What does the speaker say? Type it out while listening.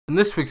In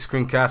this week's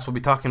screencast, we'll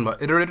be talking about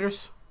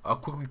iterators. I'll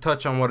quickly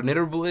touch on what an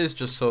iterable is,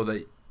 just so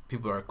that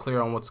people are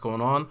clear on what's going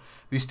on.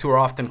 These two are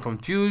often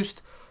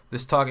confused.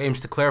 This talk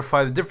aims to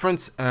clarify the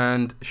difference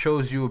and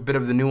shows you a bit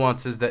of the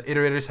nuances that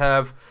iterators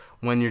have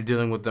when you're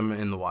dealing with them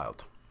in the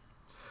wild.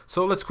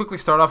 So let's quickly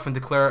start off and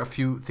declare a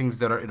few things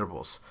that are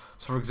iterables.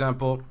 So for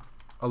example,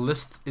 a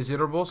list is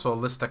iterable, so a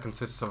list that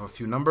consists of a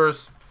few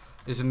numbers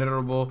is an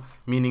iterable,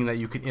 meaning that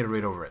you can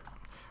iterate over it,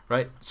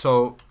 right?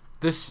 So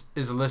this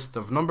is a list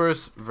of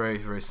numbers, very,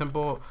 very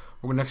simple.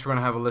 Next, we're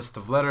going to have a list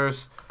of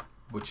letters,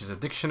 which is a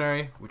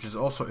dictionary, which is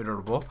also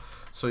iterable.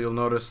 So you'll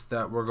notice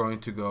that we're going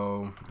to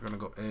go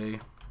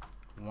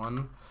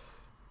A1,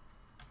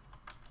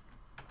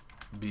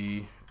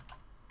 B,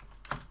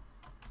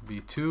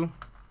 B2,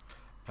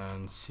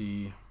 and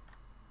C3.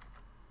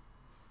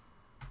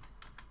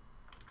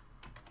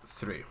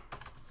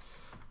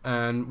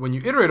 And when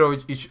you iterate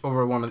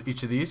over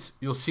each of these,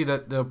 you'll see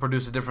that they'll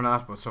produce a different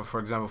output. So for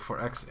example, for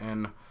X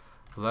in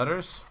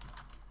letters,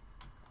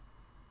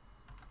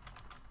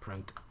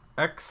 print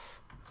X,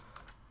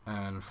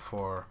 and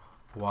for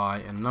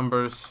Y in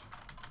numbers,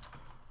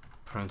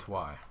 print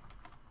Y.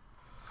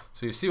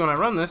 So you see when I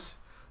run this,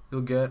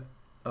 you'll get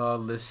a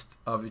list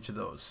of each of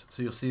those.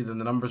 So you'll see that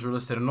the numbers were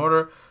listed in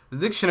order. The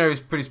dictionary is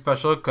pretty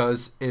special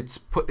because it's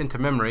put into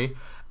memory,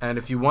 and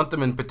if you want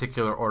them in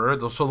particular order,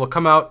 they'll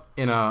come out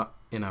in a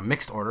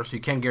mixed order, so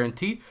you can't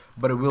guarantee,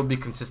 but it will be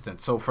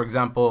consistent. So for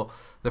example,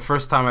 the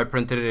first time I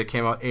printed it, it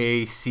came out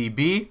A, C,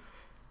 B,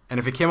 and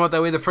if it came out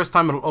that way the first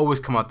time, it'll always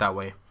come out that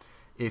way.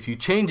 If you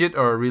change it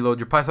or reload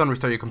your Python,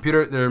 restart your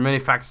computer, there are many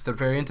factors that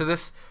vary into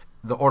this,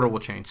 the order will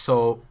change.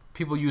 So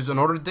people use an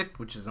order dict,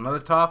 which is another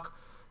talk,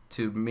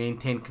 to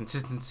maintain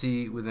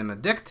consistency within a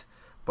dict,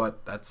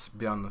 but that's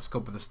beyond the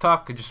scope of this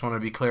talk. I just want to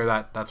be clear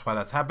that that's why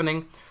that's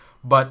happening.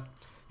 But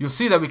you'll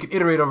see that we can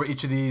iterate over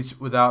each of these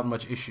without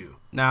much issue.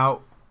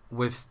 Now,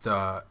 with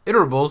the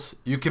iterables,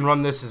 you can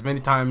run this as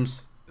many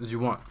times as you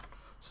want.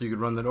 So you could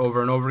run that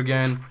over and over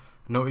again,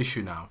 no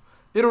issue now.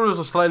 Iterables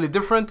are slightly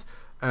different,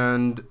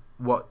 and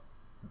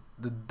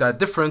that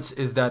difference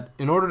is that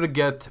in order to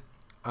get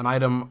an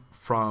item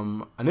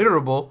from an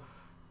iterable,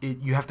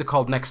 you have to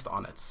call next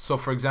on it. So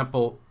for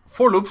example,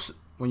 for loops,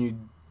 when you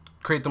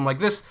create them like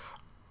this,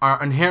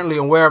 are inherently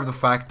aware of the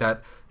fact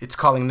that it's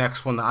calling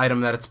next when the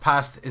item that it's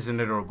passed is an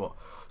iterable.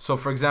 So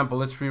for example,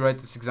 let's rewrite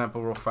this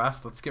example real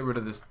fast. Let's get rid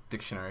of this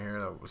dictionary here.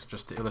 That was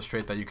just to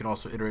illustrate that you can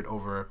also iterate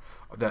over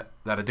that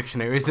a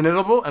dictionary is an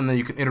iterable, and then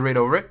you can iterate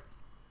over it.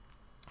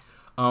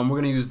 We're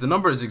going to use the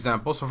numbers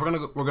example. So if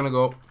we're going to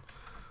go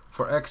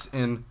for x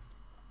in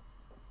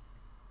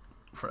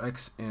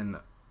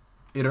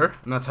iter,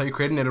 and that's how you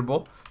create an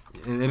iterable.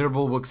 An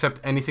iterable will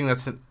accept anything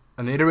that's an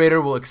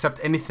iterator will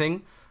accept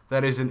anything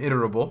that is an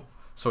iterable.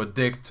 So a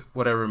dict,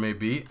 whatever it may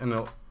be, and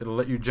it'll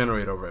let you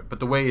generate over it. But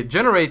the way it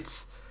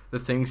generates the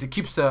things, it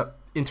keeps the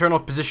internal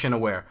position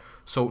aware.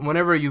 So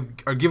whenever you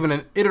are given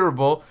an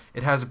iterable,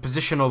 it has a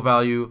positional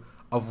value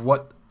of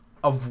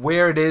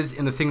where it is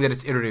in the thing that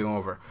it's iterating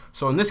over.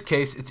 So in this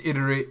case, it's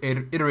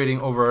iterating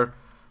over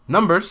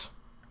numbers,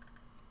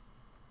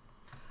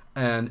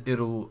 and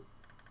it'll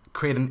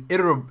create an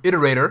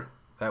iterator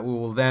that we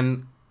will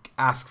then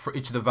ask for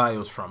each of the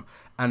values from,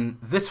 and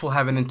this will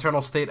have an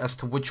internal state as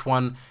to which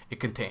one it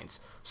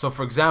contains. So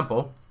for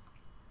example,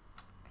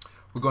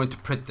 we're going to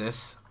print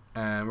this,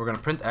 and we're going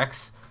to print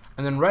X,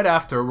 and then right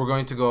after we're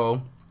going to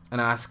go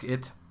and ask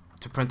it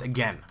to print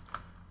again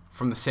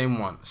from the same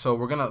one. So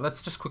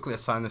let's just quickly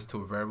assign this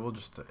to a variable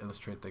just to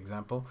illustrate the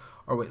example.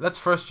 Or wait, let's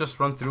first just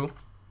run through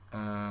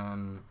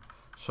and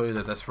show you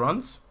that this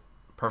runs.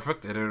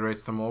 Perfect, it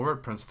iterates them over,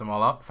 it prints them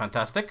all out,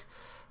 fantastic.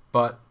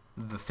 But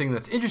the thing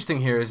that's interesting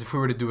here is if we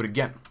were to do it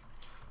again.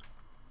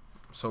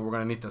 So we're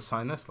going to need to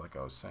assign this, like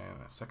I was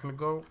saying a second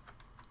ago.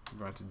 We're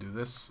going to do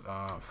this,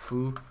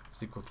 foo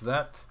is equal to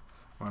that.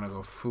 We're going to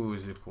go foo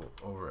is equal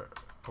over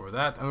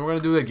that, and we're going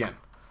to do it again.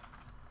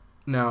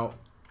 Now,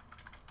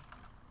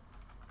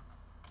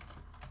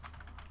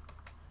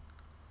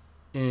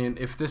 and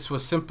if this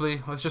was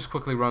simply, let's just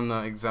quickly run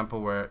the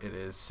example where it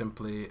is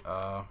simply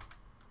a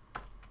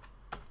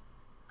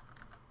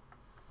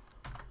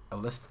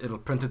list. It'll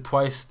print it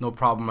twice, no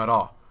problem at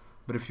all.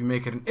 But if you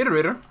make it an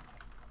iterator,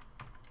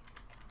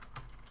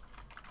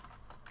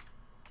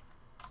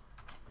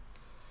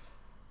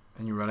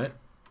 and you run it,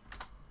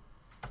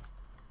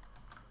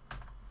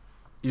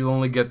 you'll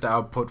only get the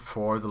output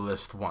for the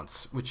list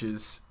once, which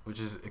is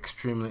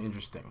extremely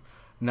interesting.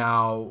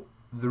 Now,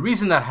 the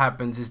reason that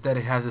happens is that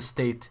it has a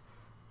state,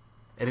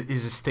 and it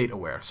is a state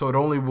aware, so it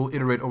only will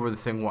iterate over the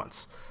thing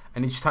once,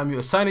 and each time you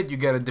assign it, you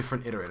get a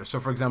different iterator. So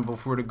for example,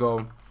 if we were to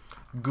go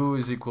goo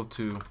is equal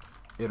to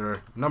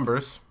iter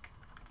numbers,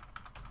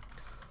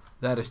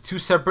 that is two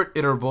separate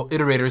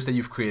iterators that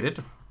you've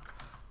created,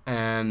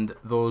 and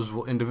those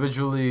will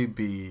individually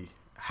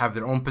have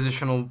their own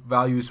positional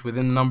values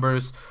within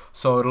numbers.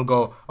 So it'll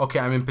go, okay,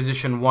 I'm in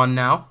position 1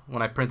 now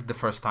when I printed the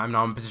first time,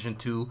 now I'm in position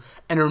 2,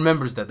 and it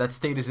remembers that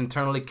state is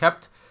internally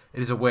kept, it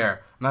is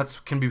aware, and that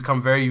can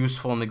become very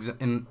useful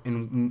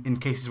in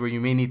cases where you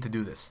may need to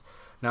do this.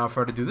 Now if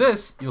I were to do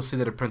this, you'll see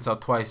that it prints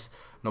out twice,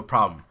 no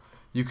problem.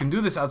 You can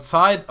do this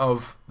outside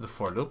of the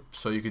for loop,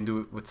 so you can do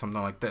it with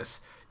something like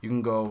this. You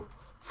can go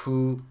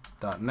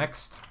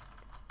foo.next,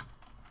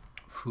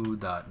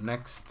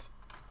 foo.next,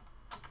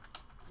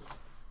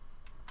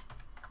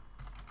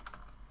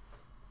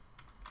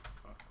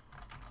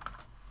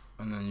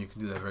 and then you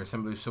can do that very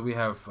simply. So we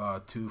have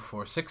 2,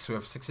 4, 6. We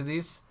have 6 of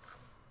these.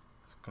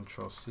 So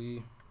Control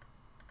C.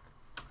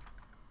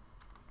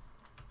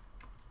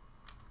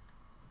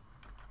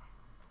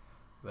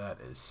 That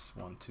is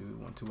 1, 2,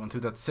 1, 2, 1, 2.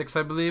 That's 6,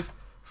 I believe.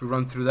 If we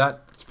run through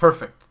that, it's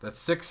perfect. That's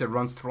 6. It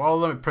runs through all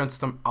of them. It prints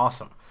them.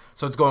 Awesome.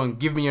 So it's going,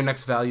 give me your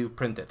next value,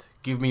 print it.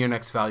 Give me your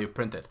next value,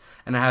 print it.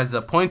 And it has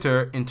a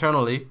pointer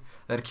internally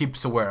that it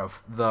keeps aware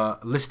of. The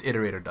list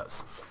iterator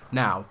does.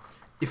 Now,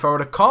 if I were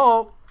to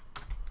call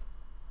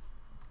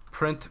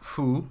print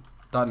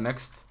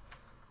foo.next,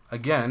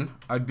 again,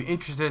 I'd be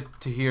interested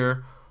to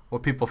hear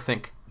what people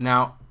think.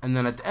 Now, and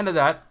then at the end of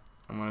that,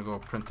 I'm going to go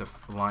print a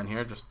line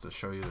here just to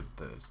show you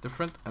that it's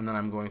different. And then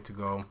I'm going to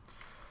go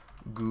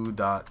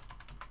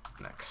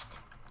goo.next.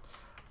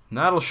 And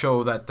that'll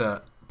show that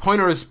the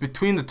pointers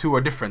between the two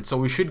are different. So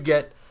we should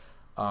get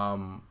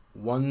 1,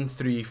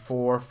 3,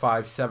 4,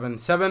 5, 7,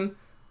 7.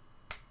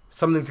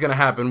 Something's going to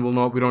happen. We'll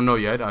know. We don't know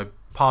yet. I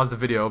pause the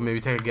video, maybe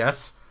take a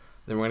guess.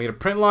 Then we're going to get a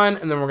print line,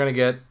 and then we're going to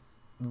get,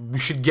 we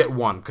should get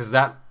 1 because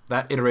that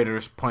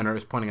iterator's pointer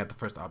is pointing at the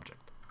first object.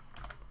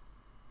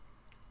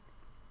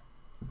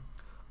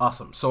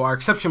 Awesome. So our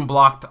exception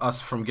blocked us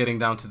from getting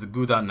down to the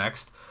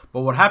goo.next. But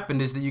what happened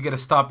is that you get a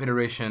stop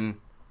iteration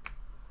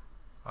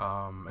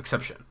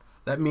exception.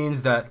 That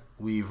means that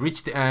we've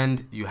reached the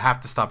end. You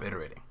have to stop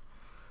iterating.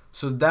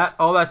 So that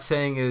all that's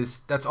saying is,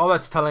 that's all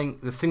that's telling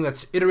the thing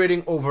that's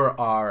iterating over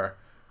our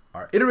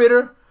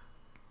iterator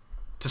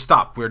to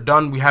stop. We're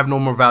done. We have no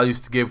more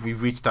values to give.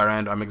 We've reached our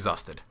end. I'm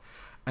exhausted.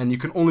 And you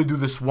can only do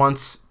this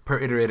once per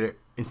iterator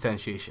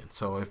instantiation.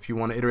 So if you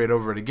want to iterate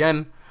over it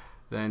again,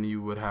 then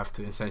you would have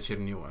to instantiate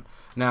a new one.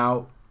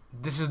 Now,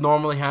 this is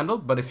normally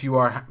handled, but if you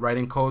are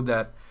writing code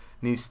that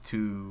needs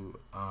to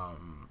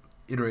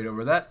iterate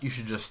over that, you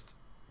should just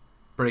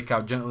break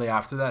out gently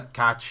after that,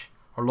 catch,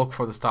 or look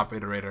for the stop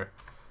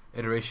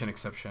iteration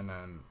exception,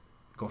 and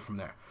go from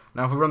there.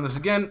 Now, if we run this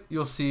again,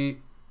 you'll see,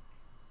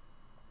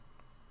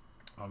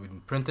 we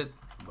didn't print it,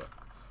 but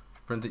if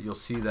you print it, you'll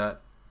see that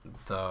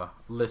the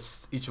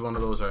lists, each one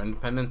of those are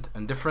independent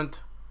and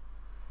different.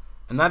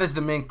 And that is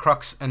the main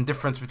crux and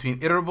difference between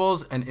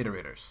iterables and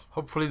iterators.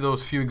 Hopefully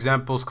those few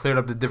examples cleared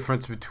up the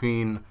difference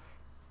between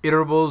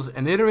iterables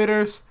and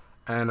iterators.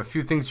 And a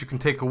few things you can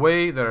take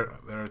away that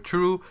are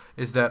true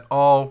is that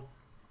all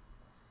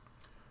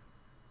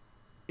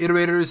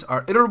iterators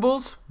are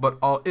iterables, but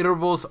all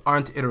iterables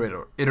aren't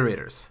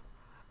iterators.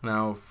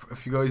 Now,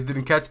 if you guys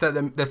didn't catch that,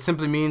 then that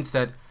simply means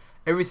that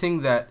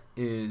everything that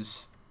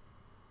is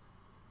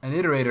an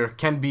iterator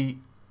can be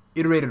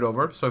iterated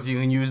over. So if you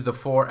can use the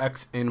for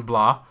x in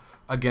blah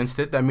against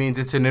it, that means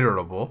it's an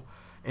iterable.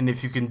 And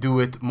if you can do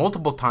it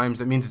multiple times,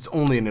 that means it's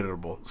only an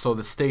iterable. So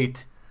the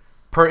state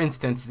per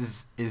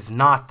instance is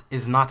not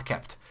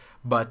kept.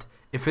 But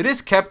if it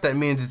is kept, that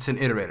means it's an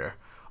iterator.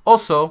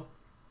 Also,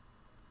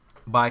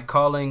 by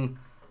calling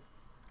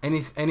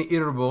any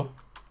iterable,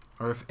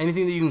 or if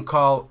anything that you can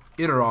call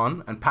iter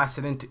on and pass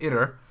it into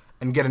iter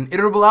and get an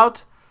iterable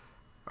out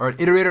or an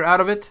iterator out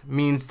of it,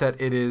 means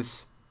that it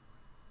is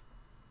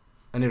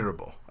an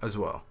iterable as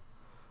well.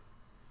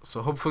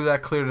 So hopefully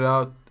that cleared it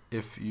out.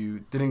 If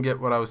you didn't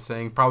get what I was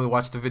saying, probably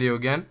watch the video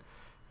again.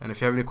 And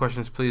if you have any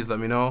questions, please let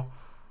me know.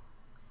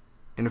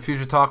 In a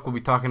future talk, we'll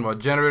be talking about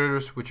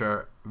generators, which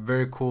are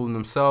very cool in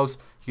themselves.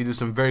 You can do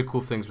some very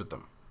cool things with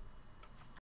them.